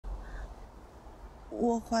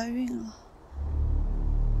我怀孕了。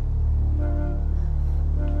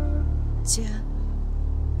姐，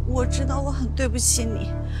我知道我很对不起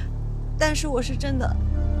你，但是我是真的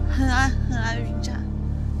很爱云战。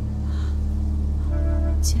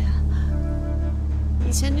姐，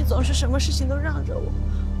以前你总是什么事情都让着我，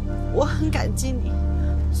我很感激你，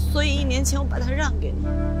所以1年前我把它让给你。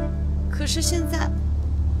可是现在，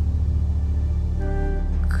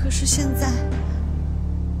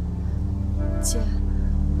姐，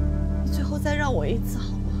你最后再让我一次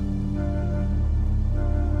好吗？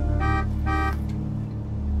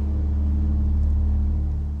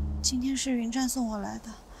今天是云战送我来的，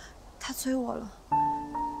他催我了。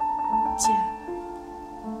姐，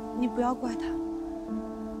你不要怪他。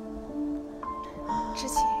知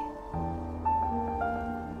琪，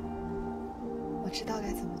我知道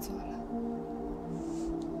该怎么做了，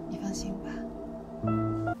你放心吧。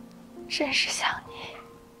真是想你，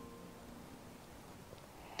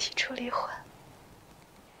提出离婚。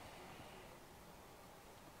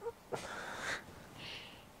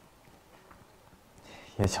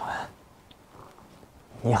叶小安，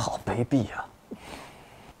你好卑鄙呀！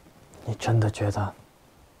你真的觉得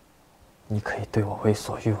你可以对我为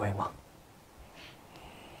所欲为吗？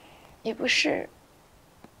你不是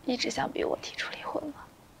一直想逼我提出离婚吗？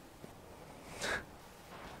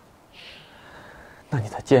那你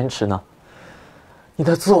的坚持呢？你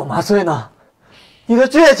的自我麻醉呢？你的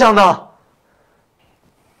倔强呢？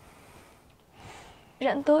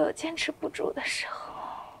人都有坚持不住的时候。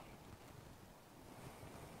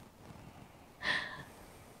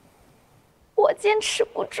我坚持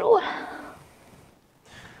不住了，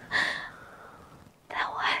但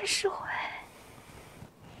我还是会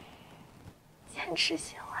坚持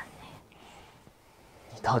喜欢你。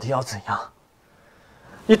你到底要怎样？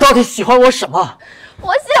你到底喜欢我什么？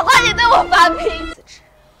我喜欢你对我发脾气。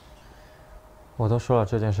我都说了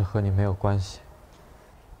这件事和你没有关系，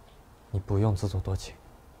你不用自作多情。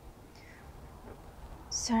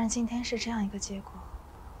虽然今天是这样一个结果，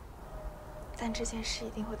但这件事一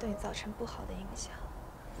定会对你造成不好的影响。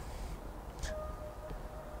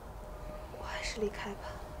我还是离开吧。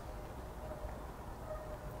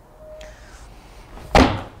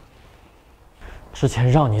之前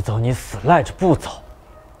让你走，你死赖着不走，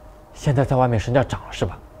现在在外面身价涨了是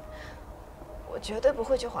吧？我绝对不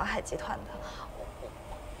会去华海集团的。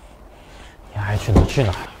你爱去哪去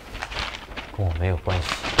哪，跟我没有关系。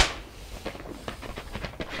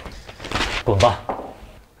滚吧！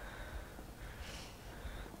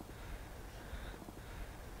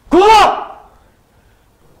滚！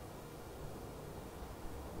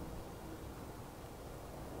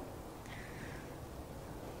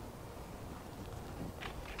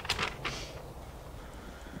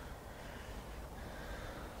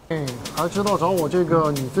还知道找我这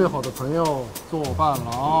个你最好的朋友做伴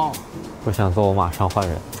郎？不想做，我马上换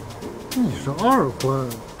人。你是二婚，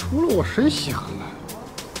除了我谁稀罕来？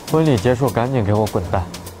婚礼结束，赶紧给我滚蛋！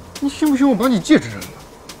你信不信我把你戒指扔了？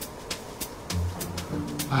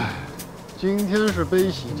哎，今天是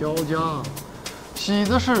悲喜交加，喜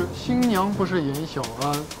的是新娘不是严小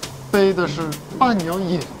安，悲的是伴娘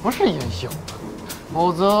也不是严小安，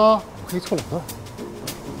否则我可以错垄断。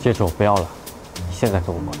戒指我不要了，你现在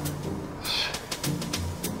给我滚！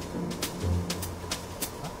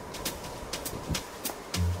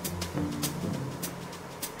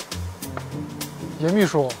严秘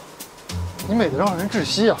书，你美得让人窒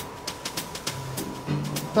息啊！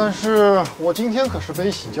但是我今天可是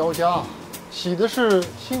悲喜交加，喜的是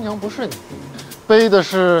新娘不是你，悲的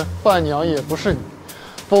是伴娘也不是你，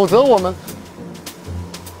否则我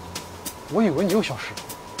以为你又消失了。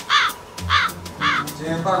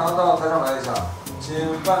请伴郎到台上来一下，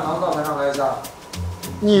请伴郎到台上来一下。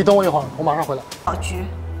你等我一会儿，我马上回来。老菊，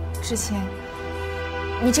知青，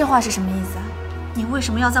你这话是什么意思啊？你为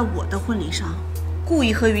什么要在我的婚礼上故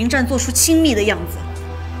意和云战做出亲密的样子？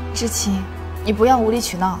知青，你不要无理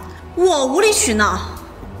取闹。我无理取闹？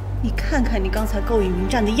你看看你刚才勾引云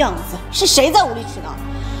战的样子，是谁在无理取闹？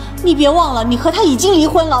你别忘了，你和他已经离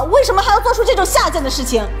婚了，为什么还要做出这种下贱的事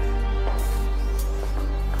情？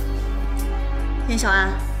严小安，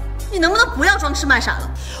你能不能不要装痴卖傻了？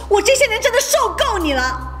我这些年真的受够你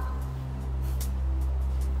了。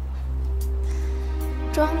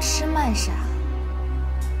装痴卖傻。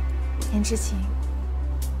严知青，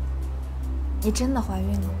你真的怀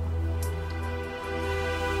孕了吗？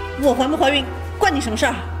我怀不怀孕关你什么事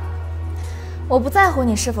儿？我不在乎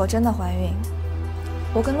你是否真的怀孕，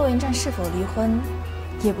我跟陆云战是否离婚，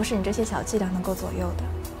也不是你这些小伎俩能够左右的。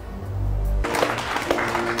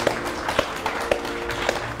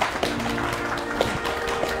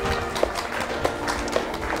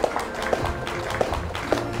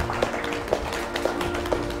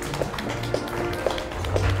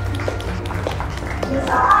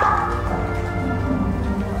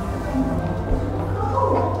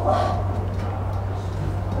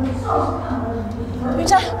云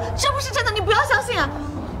珍，这不是真的，你不要相信啊！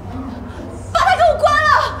把他给我关了！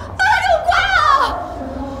把他给我关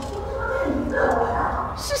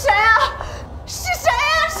了！是谁啊？是谁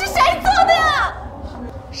啊？是谁做的呀？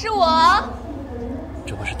是我。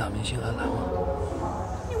这不是大明星兰兰吗？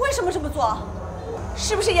你为什么这么做？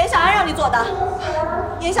是不是严小安让你做的？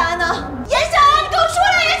严小安呢？严小安，你给我出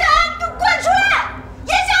来！严小安，你给我滚出来！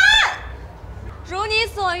严小安，如你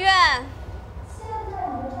所愿。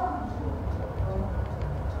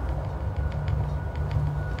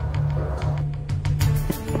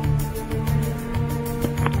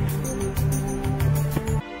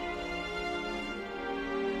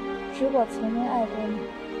如果曾经爱过你，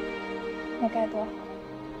那该多好。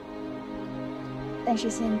但是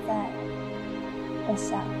现在，我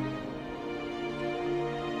想，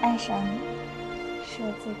爱上你是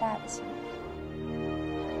我最大的幸福。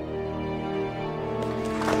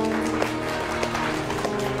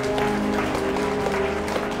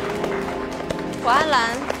我安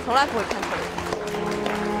澜从来不会看错人。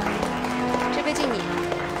这杯敬你，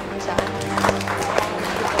小安。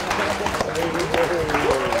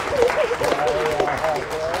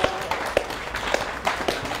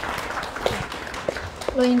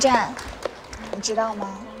陆云战，你知道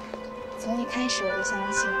吗？从一开始我就相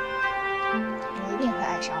信你一定会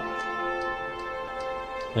爱上我。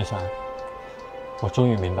严小安，我终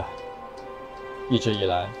于明白，一直以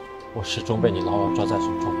来我始终被你牢牢抓在手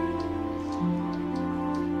中。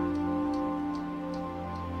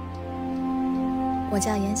我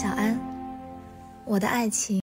叫严小安，我的爱情